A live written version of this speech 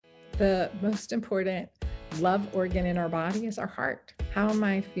The most important love organ in our body is our heart. How am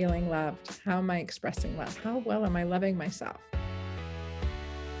I feeling loved? How am I expressing love? How well am I loving myself?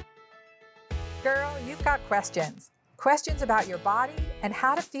 Girl, you've got questions. Questions about your body and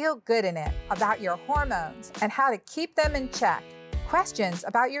how to feel good in it, about your hormones and how to keep them in check. Questions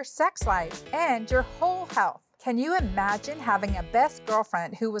about your sex life and your whole health. Can you imagine having a best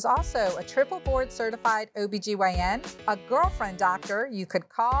girlfriend who was also a triple board certified OBGYN? A girlfriend doctor you could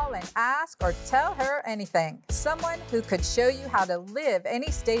call and ask or tell her anything. Someone who could show you how to live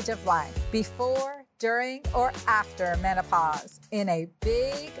any stage of life, before, during, or after menopause, in a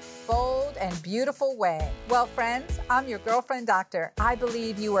big, bold, and beautiful way. Well, friends, I'm your girlfriend doctor. I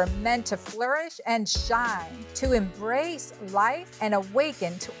believe you are meant to flourish and shine, to embrace life and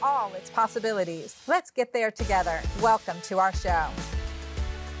awaken to all its possibilities. Let's get there together. Welcome to our show.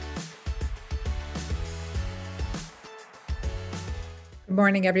 Good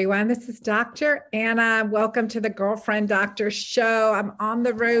morning, everyone. This is Dr. Anna. Welcome to the Girlfriend Doctor Show. I'm on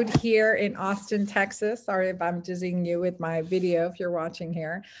the road here in Austin, Texas. Sorry if I'm dizzying you with my video if you're watching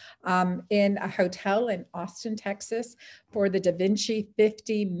here. In a hotel in Austin, Texas for the Da Vinci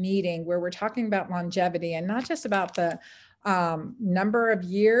 50 meeting where we're talking about longevity and not just about the number of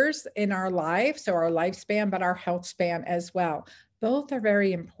years in our life, so our lifespan, but our health span as well. Both are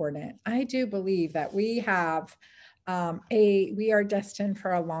very important. I do believe that we have we are destined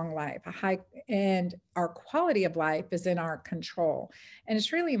for a long life, and our quality of life is in our control. And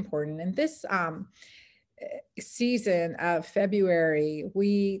it's really important. And this season of February,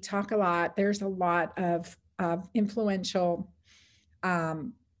 we talk a lot. There's a lot of influential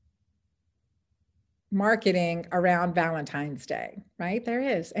marketing around Valentine's Day, right? There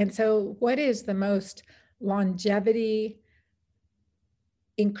is. And so what is the most longevity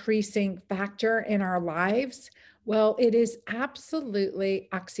increasing factor in our lives? Well, it is absolutely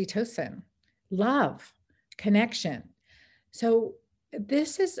oxytocin, love, connection. So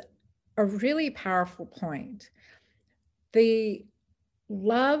this is a really powerful point. The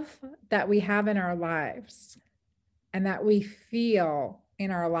love that we have in our lives and that we feel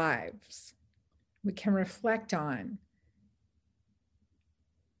in our lives, we can reflect on,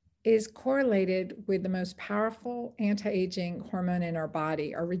 is correlated with the most powerful anti-aging hormone in our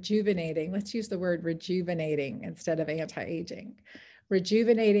body, or rejuvenating. Let's use the word rejuvenating instead of anti-aging.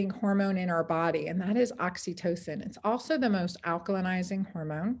 Rejuvenating hormone in our body, and that is oxytocin. It's also the most alkalinizing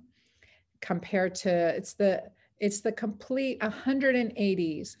hormone compared to, it's the complete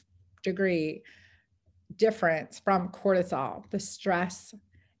 180 degree difference from cortisol, the stress,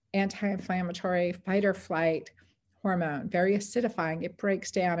 anti-inflammatory, fight or flight hormone, very acidifying. It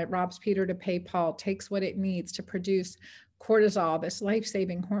breaks down, it robs Peter to pay Paul, takes what it needs to produce cortisol, this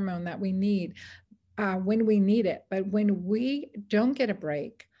life-saving hormone that we need when we need it. But when we don't get a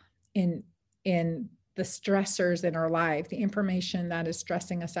break in the stressors in our life, the information that is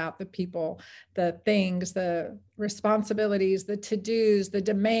stressing us out, the people, the things, the responsibilities, the to-dos, the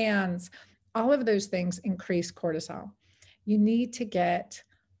demands, all of those things increase cortisol. You need to get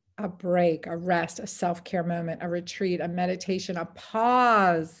a break, a rest, a self-care moment, a retreat, a meditation, a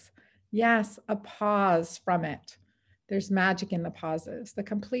pause. Yes, a pause from it. There's magic in the pauses. The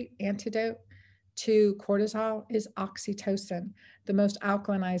complete antidote to cortisol is oxytocin, the most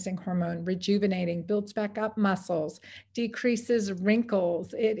alkalinizing hormone, rejuvenating, builds back up muscles, decreases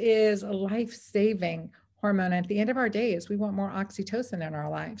wrinkles. It is a life-saving hormone. At the end of our days, we want more oxytocin in our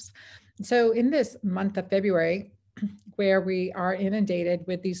lives. So in this month of February, where we are inundated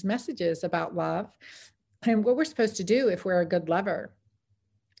with these messages about love and what we're supposed to do if we're a good lover,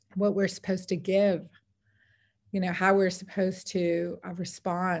 what we're supposed to give, how we're supposed to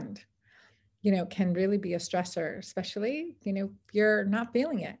respond, can really be a stressor, especially, if you're not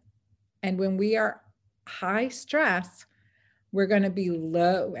feeling it. And when we are high stress, we're going to be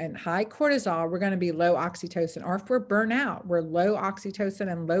low, and high cortisol, we're going to be low oxytocin. Or if we're burnout, we're low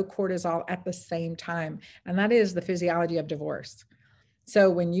oxytocin and low cortisol at the same time. And that is the physiology of divorce. So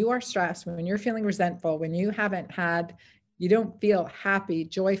when you are stressed, when you're feeling resentful, when you don't feel happy,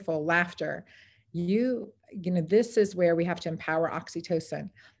 joyful, laughter, this is where we have to empower oxytocin.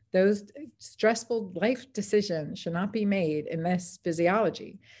 Those stressful life decisions should not be made in this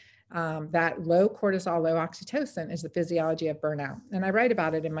physiology. That low cortisol, low oxytocin is the physiology of burnout. And I write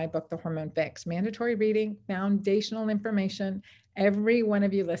about it in my book, The Hormone Fix. Mandatory reading, foundational information. Every one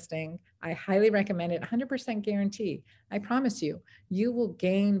of you listening, I highly recommend it, 100% guarantee. I promise you, you will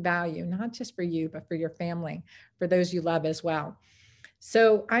gain value, not just for you, but for your family, for those you love as well.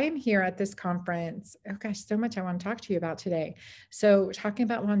 So I am here at this conference. Oh gosh, so much I want to talk to you about today. So we're talking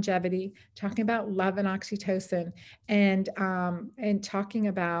about longevity, talking about love and oxytocin, and talking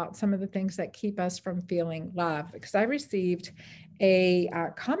about some of the things that keep us from feeling love. Because I received a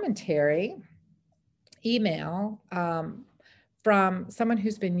commentary email from someone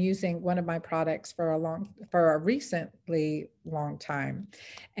who's been using one of my products for a recently long time.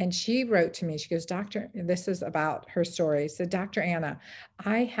 And she wrote to me, she goes, Doctor, this is about her story. So, Dr. Anna,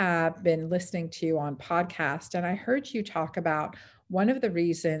 I have been listening to you on podcast, and I heard you talk about one of the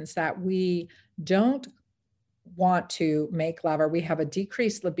reasons that we don't want to make love or we have a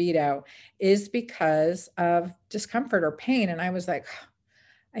decreased libido is because of discomfort or pain. And I was like,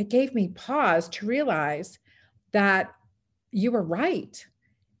 it gave me pause to realize that you were right.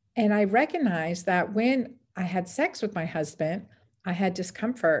 And I recognized that when I had sex with my husband, I had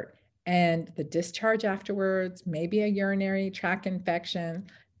discomfort and the discharge afterwards, maybe a urinary tract infection,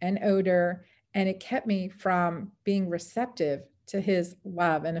 an odor, and it kept me from being receptive to his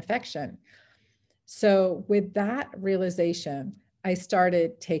love and affection. So, with that realization, I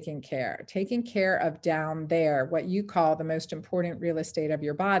started taking care of down there, what you call the most important real estate of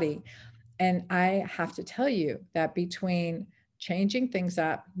your body. And I have to tell you that between changing things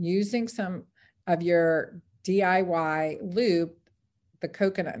up, using some of your DIY lube, the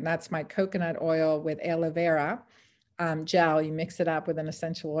coconut, and that's my coconut oil with aloe vera gel, you mix it up with an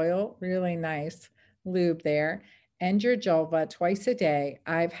essential oil, really nice lube there, and your Jolva twice a day,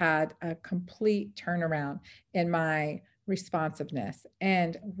 I've had a complete turnaround in my responsiveness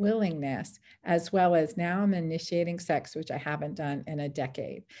and willingness, as well as now I'm initiating sex, which I haven't done in a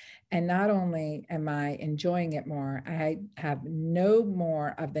decade. And not only am I enjoying it more, I have no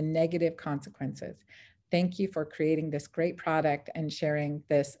more of the negative consequences. Thank you for creating this great product and sharing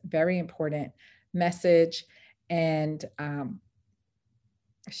this very important message. And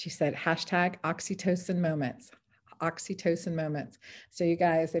she said, hashtag oxytocin moments. Oxytocin moments. So, you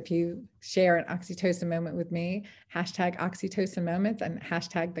guys, if you share an oxytocin moment with me, hashtag oxytocin moments and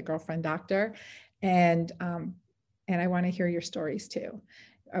hashtag the girlfriend doctor. And, um, and I want to hear your stories too.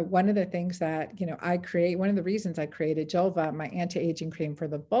 One of the things that, one of the reasons I created Jolva, my anti-aging cream for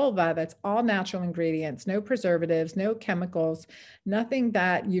the vulva, that's all natural ingredients, no preservatives, no chemicals, nothing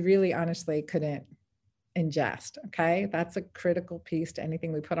that you really honestly couldn't ingest. Okay. That's a critical piece to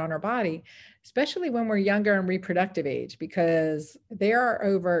anything we put on our body, especially when we're younger and reproductive age, because there are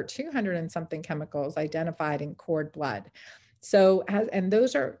over 200 and something chemicals identified in cord blood. So, and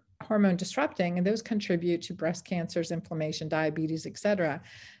those are hormone disrupting, and those contribute to breast cancers, inflammation, diabetes, etc.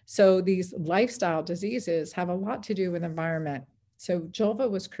 So these lifestyle diseases have a lot to do with environment. So Jolva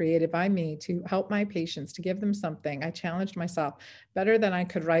was created by me to help my patients, to give them something. I challenged myself better than I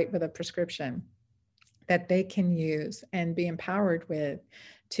could write with a prescription that they can use and be empowered with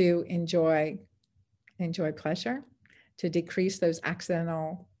to enjoy pleasure, to decrease those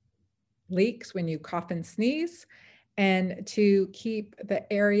accidental leaks when you cough and sneeze, and to keep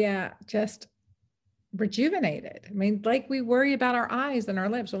the area just rejuvenated. I mean, like we worry about our eyes and our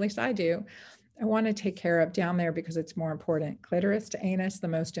lips, or at least I do. I want to take care of down there because it's more important. Clitoris to anus, the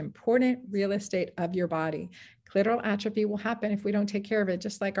most important real estate of your body. Clitoral atrophy will happen if we don't take care of it,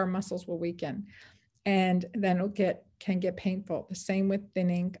 just like our muscles will weaken. And then can get painful. The same with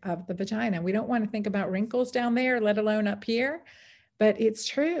thinning of the vagina. We don't want to think about wrinkles down there, let alone up here, but it's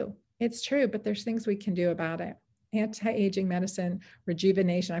true. It's true, but there's things we can do about it. Anti-aging medicine,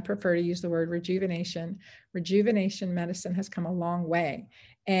 rejuvenation. I prefer to use the word rejuvenation. Rejuvenation medicine has come a long way.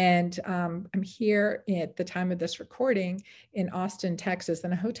 And I'm here at the time of this recording in Austin, Texas,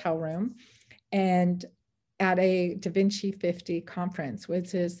 in a hotel room, and at a Da Vinci 50 conference,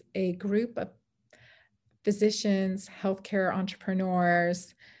 which is a group of physicians, healthcare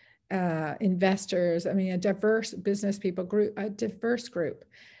entrepreneurs, investors. I mean, a diverse business people group, a diverse group,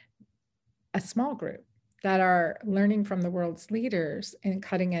 a small group that are learning from the world's leaders in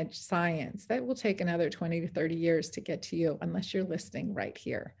cutting edge science. That will take another 20 to 30 years to get to you unless you're listening right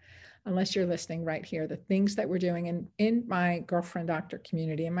here. Unless you're listening right here, the things that we're doing in my girlfriend doctor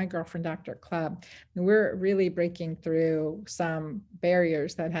community, in my girlfriend doctor club, we're really breaking through some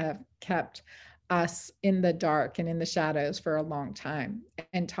barriers that have kept us in the dark and in the shadows for a long time,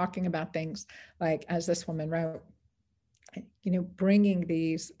 and talking about things like, as this woman wrote, bringing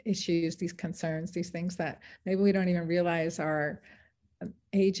these issues, these concerns, these things that maybe we don't even realize are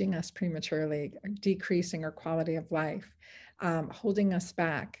aging us prematurely, decreasing our quality of life, holding us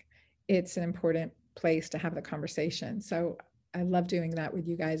back. It's an important place to have the conversation. So I love doing that with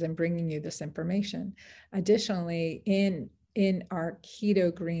you guys and bringing you this information. Additionally, in in our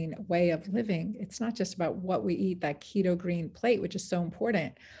keto green way of living, it's not just about what we eat, that keto green plate, which is so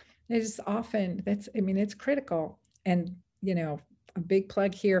important. It is often, it's critical. And, a big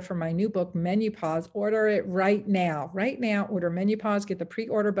plug here for my new book, Menu Pause. Order it right now. Right now, order Menu Pause, get the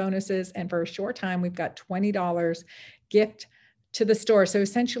pre-order bonuses. And for a short time, we've got $20 gift to the store. So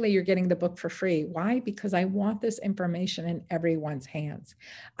essentially, you're getting the book for free. Why? Because I want this information in everyone's hands.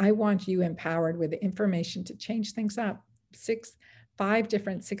 I want you empowered with the information to change things up. 5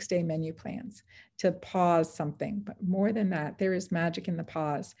 different 6-day menu plans to pause something. But more than that, there is magic in the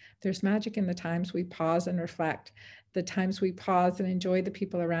pause. There's magic in the times we pause and reflect, the times we pause and enjoy the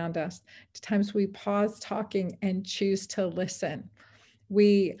people around us, the times we pause talking and choose to listen.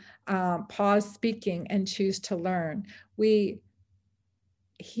 We pause speaking and choose to learn. We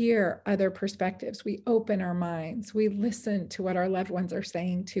hear other perspectives. We open our minds. We listen to what our loved ones are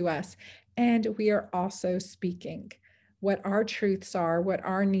saying to us. And we are also speaking what our truths are, what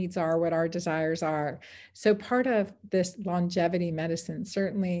our needs are, what our desires are. So part of this longevity medicine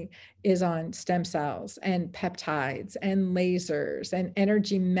certainly is on stem cells and peptides and lasers and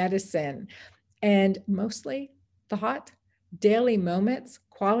energy medicine, and mostly thought, daily moments,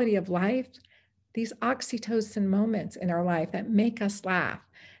 quality of life, these oxytocin moments in our life that make us laugh.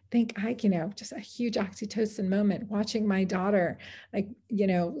 Just a huge oxytocin moment watching my daughter,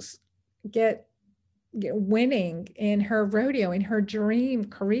 get winning in her rodeo, in her dream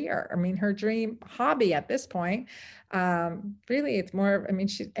career. Her dream hobby at this point. Really, it's more,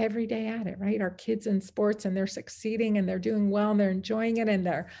 she's every day at it, right? Our kids in sports, and they're succeeding and they're doing well and they're enjoying it and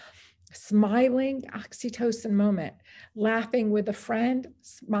they're smiling, oxytocin moment, laughing with a friend,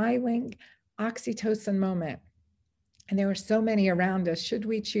 smiling, oxytocin moment. And there are so many around us, should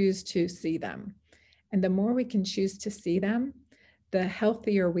we choose to see them. And the more we can choose to see them, the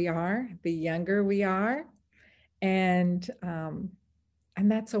healthier we are, the younger we are. And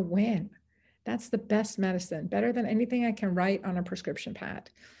that's a win. That's the best medicine, better than anything I can write on a prescription pad,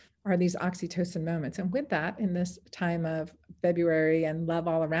 are these oxytocin moments. And with that, in this time of February and love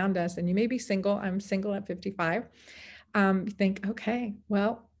all around us, and you may be single, I'm single at 55, think, okay,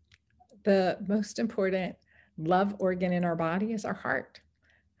 well, the most important love organ in our body is our heart.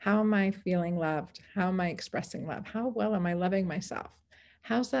 How am I feeling loved? How am I expressing love? How well am I loving myself?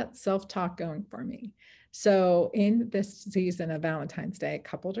 How's that self-talk going for me? So in this season of Valentine's Day,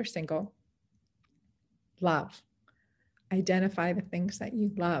 coupled or single, love. Identify the things that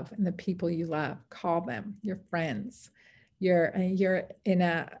you love and the people you love. Call them your friends. You're in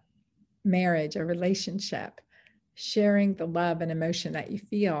a marriage, a relationship, sharing the love and emotion that you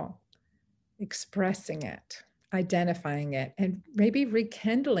feel, expressing it, identifying it, and maybe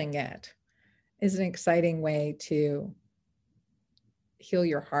rekindling it is an exciting way to heal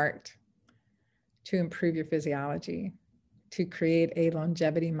your heart, to improve your physiology, to create a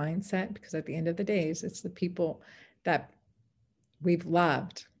longevity mindset, because at the end of the days, it's the people that we've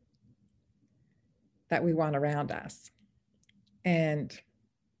loved that we want around us. And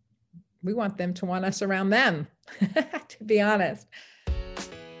we want them to want us around them, to be honest.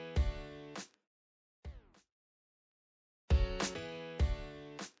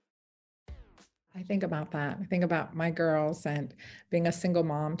 I think about that. I think about my girls and being a single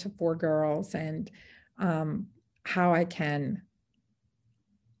mom to 4 girls, and how I can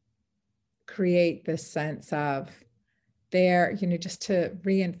create this sense of there, just to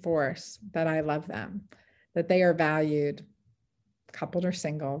reinforce that I love them, that they are valued, coupled or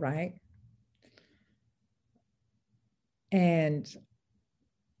single, right? And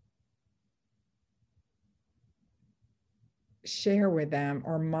share with them,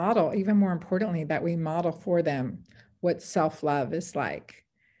 or model, even more importantly, that we model for them what self-love is like.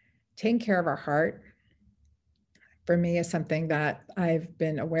 Taking care of our heart, for me, is something that I've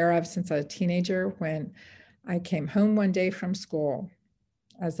been aware of since I was a teenager. When I came home one day from school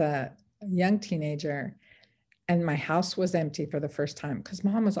as a young teenager, and my house was empty for the first time, because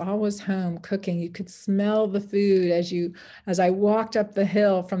mom was always home cooking. You could smell the food as I walked up the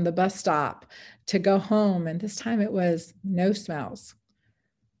hill from the bus stop to go home. And this time it was no smells,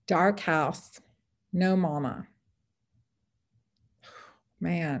 dark house, no mama.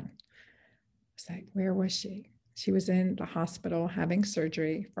 Man, it's like, where was she? She was in the hospital having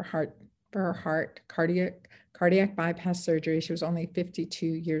surgery for her heart, cardiac bypass surgery. She was only 52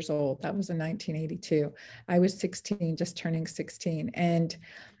 years old. That was in 1982. I was 16, just turning 16. And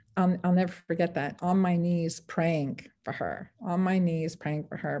I'll never forget that. On my knees praying for her,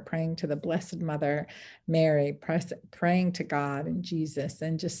 praying to the Blessed Mother, Mary, praying to God and Jesus,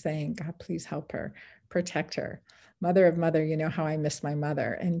 and just saying, God, please help her, protect her. Mother of mother, you know how I miss my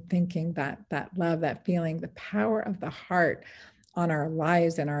mother, and thinking that love, that feeling, the power of the heart on our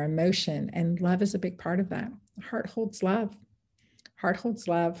lives and our emotion. And love is a big part of that. The heart holds love. Heart holds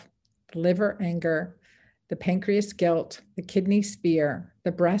love, the liver anger, the pancreas guilt, the kidneys fear,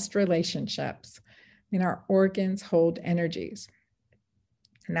 the breast relationships. I mean, our organs hold energies.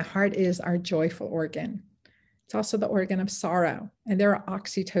 And the heart is our joyful organ. It's also the organ of sorrow. And there are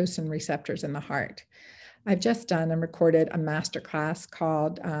oxytocin receptors in the heart. I've just done and recorded a masterclass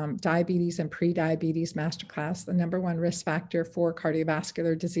called Diabetes and Prediabetes Masterclass, the #1 risk factor for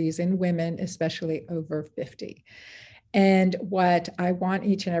cardiovascular disease in women, especially over 50. And what I want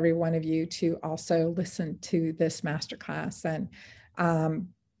each and every one of you to also listen to this masterclass, and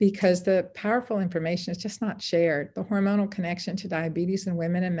because the powerful information is just not shared. The hormonal connection to diabetes in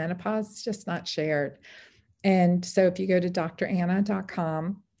women and menopause is just not shared. And so if you go to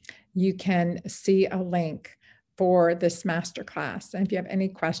dranna.com, you can see a link for this masterclass. And if you have any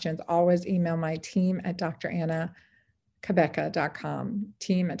questions, always email my team at drannacabeca.com,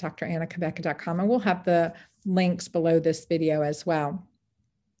 team at drannacabeca.com, and we'll have the links below this video as well.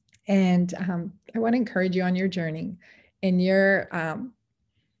 And I want to encourage you on your journey in your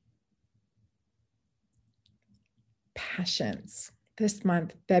passions this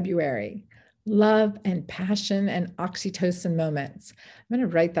month, February. Love and passion and oxytocin moments. I'm going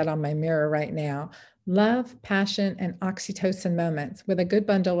to write that on my mirror right now. Love, passion, and oxytocin moments with a good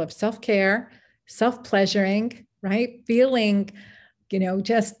bundle of self-care, self-pleasuring, right? Feeling,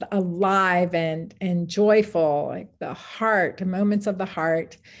 just alive and joyful, like the heart, moments of the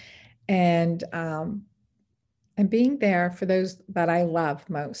heart, and being there for those that I love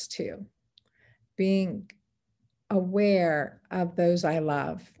most too. Being aware of those I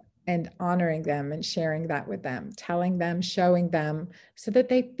love and honoring them and sharing that with them, telling them, showing them so that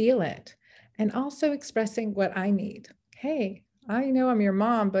they feel it. And also expressing what I need. Hey, I know I'm your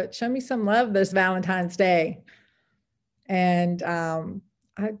mom, but show me some love this Valentine's Day. And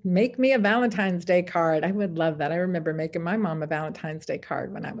make me a Valentine's Day card. I would love that. I remember making my mom a Valentine's Day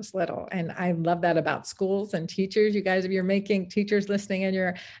card when I was little. And I love that about schools and teachers. You guys, if you're making teachers listening and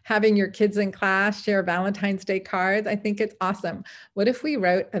you're having your kids in class share Valentine's Day cards, I think it's awesome. What if we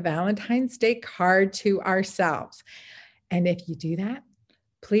wrote a Valentine's Day card to ourselves? And if you do that,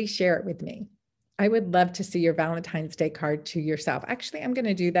 please share it with me. I would love to see your Valentine's Day card to yourself. Actually, I'm going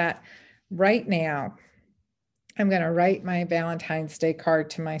to do that right now. I'm going to write my Valentine's Day card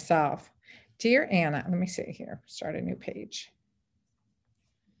to myself. Dear Anna, let me see here, start a new page.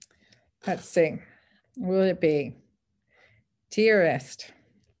 Let's see, will it be, dearest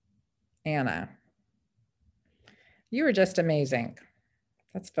Anna, you are just amazing.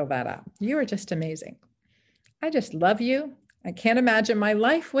 Let's fill that up. You are just amazing. I just love you. I can't imagine my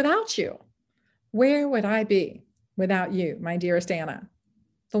life without you. Where would I be without you, my dearest Anna,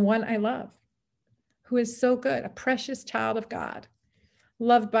 the one I love, who is so good, a precious child of God,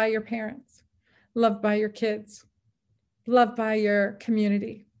 loved by your parents, loved by your kids, loved by your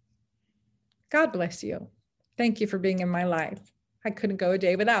community. God bless you. Thank you for being in my life. I couldn't go a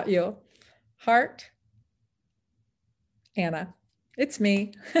day without you. Heart, Anna, it's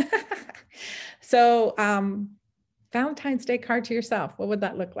me. So Valentine's Day card to yourself, what would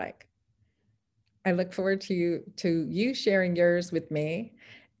that look like? I look forward to you sharing yours with me.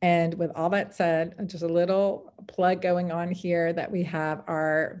 And with all that said, just a little plug going on here that we have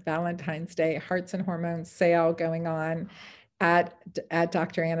our Valentine's Day Hearts and Hormones sale going on at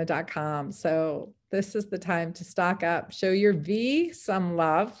dranna.com. So this is the time to stock up, show your V some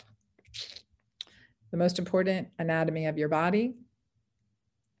love, the most important anatomy of your body,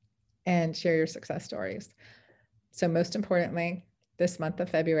 and share your success stories. So most importantly, this month of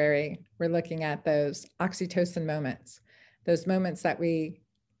February, we're looking at those oxytocin moments, those moments that we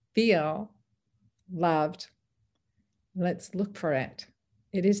feel loved. Let's look for it.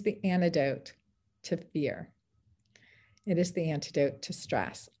 It is the antidote to fear. It is the antidote to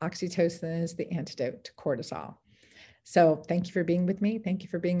stress. Oxytocin is the antidote to cortisol. So thank you for being with me. Thank you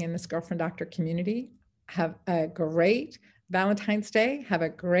for being in this Girlfriend Doctor community. Have a great Valentine's Day. Have a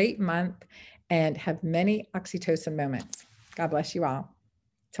great month and have many oxytocin moments. God bless you all.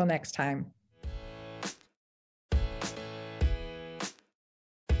 Till next time.